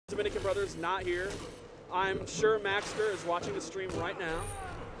Dominican brothers not here. I'm sure Maxter is watching the stream right now.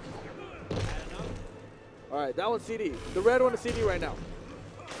 All right, that one's CD. The red one is CD right now.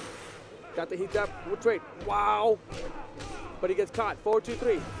 Got the heat up. We'll trade. Wow. But he gets caught.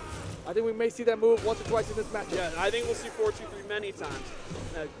 4-2-3. I think we may see that move once or twice in this matchup. Yeah, I think we'll see 4-2-3 many times.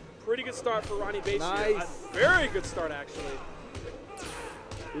 A pretty good start for Ronny Bass nice. here. A very good start, actually.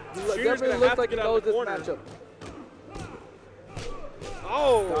 It definitely looks like he knows this matchup.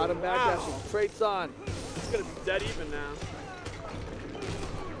 Oh, got him back dashing. Trade's on. It's going to be dead even now.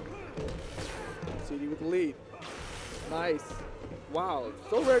 CD with the lead. Nice. Wow,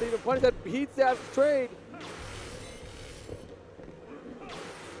 so rare to even punish that heat stab trade.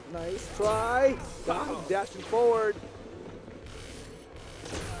 Nice try. Got him dashing forward.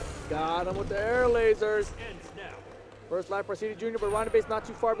 Got him with the air lasers. First life for CD Jr., but Ronny Bass not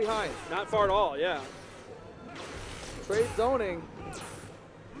too far behind. Not far at all, yeah. Trade zoning.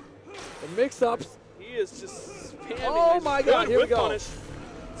 The mix-ups. He is just spamming. Oh my God, here we go. Punish.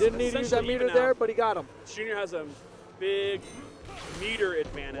 Didn't need to use that meter there, but he got him. Junior has a big meter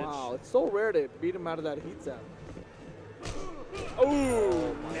advantage. Wow, it's so rare to beat him out of that heat zap.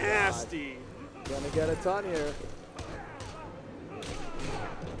 Oh, nasty. Gonna get a ton here.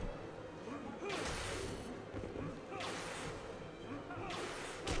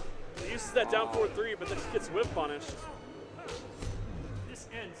 He uses that down 4-3, but then he gets whip punished. This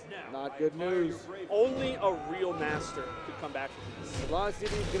ends now. Not good news. Only a real master could come back from this. As long as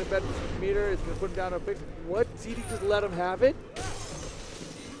CD's gonna bet the meter, it's gonna put him down to a fix. What? CD just let him have it?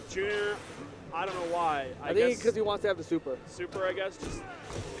 Junior, I don't know why. I think because he wants to have the super. Super, I guess. Just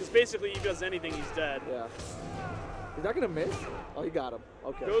because basically he does anything, he's dead. Yeah. He's not gonna miss? Oh, he got him.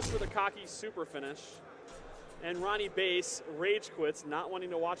 Okay. Goes for the cocky super finish. And Ronny Bass rage quits, not wanting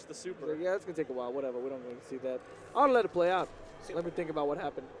to watch the super. So, yeah, it's gonna take a while. Whatever. We don't want to see that. I'll let it play out. Let me think about what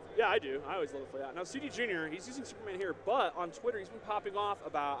happened. Yeah, I do. I always love it play out. Now, CD Jr., he's using Superman here, but on Twitter, he's been popping off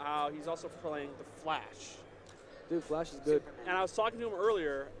about how he's also playing the Flash. Dude, Flash is good. And I was talking to him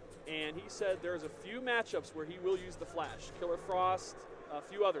earlier, and he said there's a few matchups where he will use the Flash. Killer Frost, a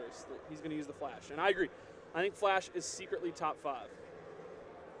few others that he's going to use the Flash. And I agree. I think Flash is secretly top 5.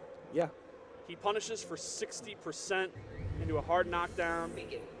 Yeah. He punishes for 60% into a hard knockdown.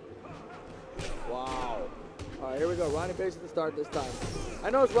 Wow. All right, here we go. Ronny Bass at the start this time.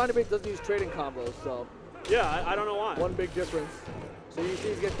 I know Ronny Bass doesn't use trading combos, so. Yeah, I don't know why. One big difference. So you see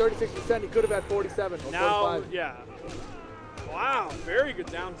he's getting 36%. He could have had 47 or now, 45. Yeah. Wow, very good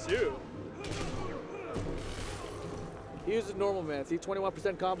down two. He uses normal man. See,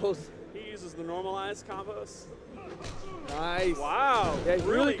 21% combos. He uses the normalized combos. Nice. Wow. Yeah, he's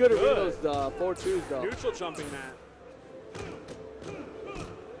really good at reading those 4-2s, though. Neutral jumping that.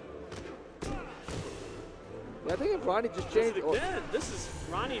 Yeah, I think if Ronny just changed it. Again, this is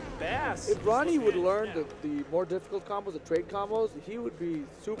Ronny Bass. If Ronny would learn the more difficult combos, the trade combos, he would be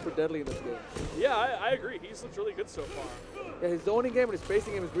super deadly in this game. Yeah, I agree. He's looked really good so far. Yeah, his zoning game and his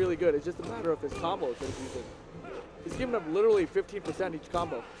spacing game is really good. It's just a matter of his combos that he's using. He's giving up literally 15% each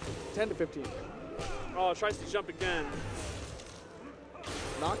combo. 10 to 15. Oh, tries to jump again.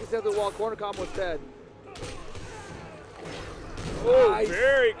 Knock his head to the wall, corner combo instead. Oh, nice.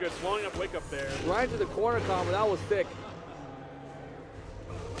 Very good blowing up wake up there. Right into the corner combo, that was thick.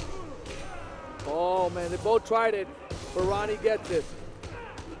 Oh man, they both tried it, but Ronny gets it.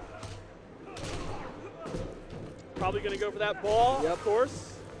 Probably gonna go for that ball, yep. Of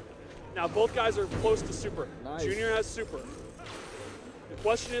course. Now both guys are close to super. Nice. Junior has super. The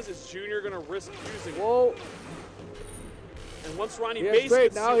question is Junior gonna risk using Whoa. it? And once Ronny Yeah, Bass great.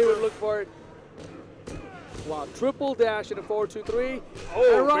 gets Now super, he would look for it. Wow, triple dash in a 4-2-3.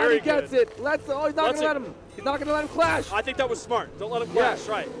 Oh, and Ronny very gets good. it. Oh, he's not gonna let him. He's not gonna let him clash. I think that was smart. Don't let him clash,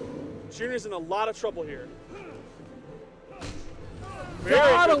 right. Junior's in a lot of trouble here.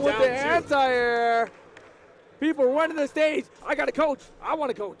 Got him with the anti-air. People running the stage. I got to coach. I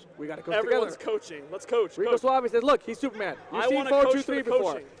want to coach. We got to coach Everyone's together. coaching. Let's coach. Rico Suave says, look, he's Superman. You've seen 4-2-3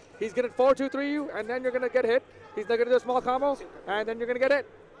 before. Coaching. He's going to 4-2-3 you, and then you're going to get hit. He's going to do a small combo, and then you're going to get hit.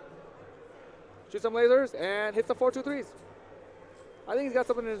 Shoot some lasers, and hit some 4-2-3s. I think he's got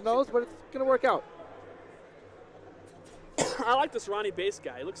something in his nose, but it's going to work out. I like this Ronny Bass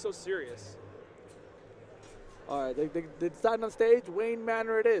guy. He looks so serious. All right, they decided on stage, Wayne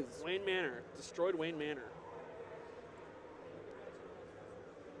Manor it is. Wayne Manor. Destroyed Wayne Manor.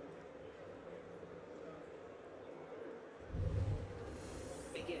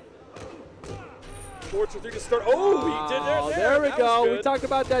 Begin. 4-2-3 to start. Oh, he did there. There we go. We talked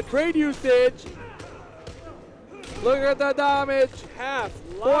about that trade usage. Look at the damage. Half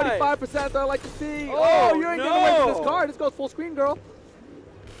life. 45% I like to see. Oh, you ain't no. getting away from this card. This goes full screen, girl.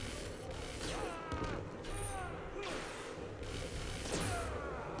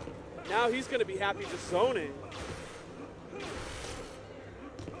 now he's going to be happy just zoning.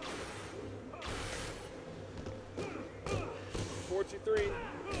 Four, two, three.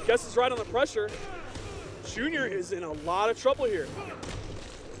 Guess is right on the pressure. Junior is in a lot of trouble here.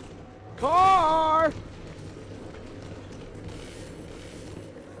 Car!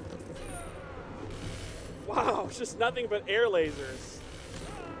 Wow, it's just nothing but air lasers.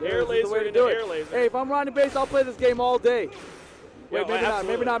 Air This is the way laser to into do air it. laser. Hey, if I'm Ronny Bass, I'll play this game all day. Wait, Yeah, maybe not,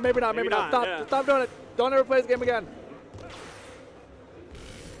 maybe not, maybe not, maybe not. Stop, yeah. stop doing it. Don't ever play this game again.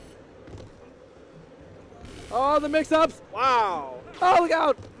 Oh, the mix-ups. Wow. Oh, look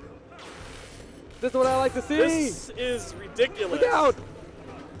out. This is what I like to see. This is ridiculous. Look out.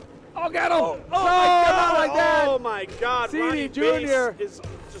 Oh, get him. Oh, no, not like that. Oh my God. CD Ronny Jr. Bass is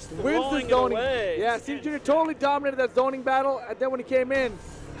just Wins throwing the it zoning. away. Yeah, CD Jr. totally dominated that zoning battle, and then when he came in,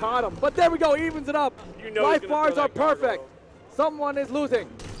 caught him. But there we go, evens it up. You know Life he's gonna bars throw are that guard perfect. row. Someone is losing.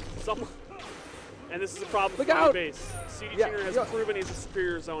 Someone. And this is a problem Look for Ronny out. Bass. CD Yeah, Jr. has yeah. proven he's a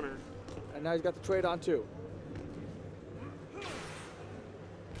superior zoner. And now he's got the trade on too.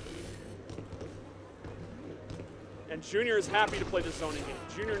 And Junior is happy to play this zoning game.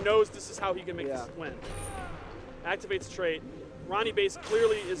 Junior knows this is how he can make Yeah. this win. Activates trait. Ronny Bass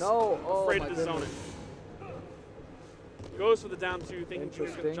clearly is Oh afraid my of the goodness. zoning. Goes for the down two, thinking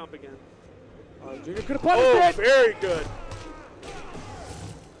Junior's going to Interesting. jump again. Junior could have punished Oh, it. very good.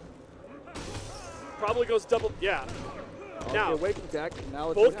 Probably goes double. Yeah. Now, Okay, waiting tech.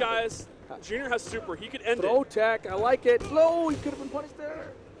 Now it's both gonna happen. guys, Junior has super. He could end Throw it. tech. I like it. Low. He could have been punished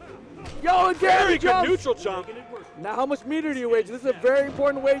there. Yo, again, Very he good jumps. neutral jump. Now, how much meter do you wager? This is a very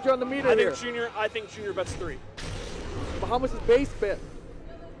important wager on the meter here. I think Junior bets 3. But how much is base bet?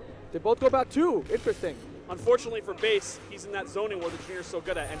 They both go about 2. Interesting. Unfortunately for Bass, he's in that zoning where the Junior's so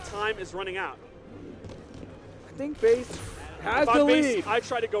good at, and time is running out. I think base has If the I'm Bass, lead. I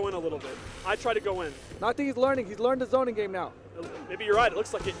try to go in a little bit. I try to go in. No, I think he's learning. He's learned the zoning game now. Maybe you're right. It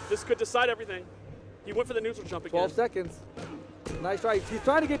looks like it. This could decide everything. He went for the neutral jump again. 12 seconds. Nice try. He's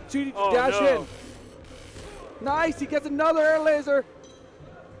trying to get GD to Oh, dash no. in. Nice. He gets another air laser.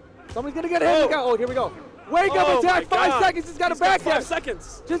 Somebody's going to get hit. Oh. Look out. Oh, here we go. Wake up Oh attack. my 5 God. seconds. He's got He's it back got 5 yet.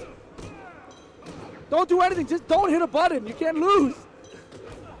 seconds. Just don't do anything. Just don't hit a button. You can't lose.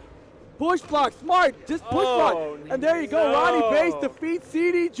 Push block. Smart. Just push block. And there you go. no. Ronny Bass defeats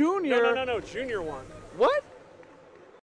CD Jr. No. Junior won. What?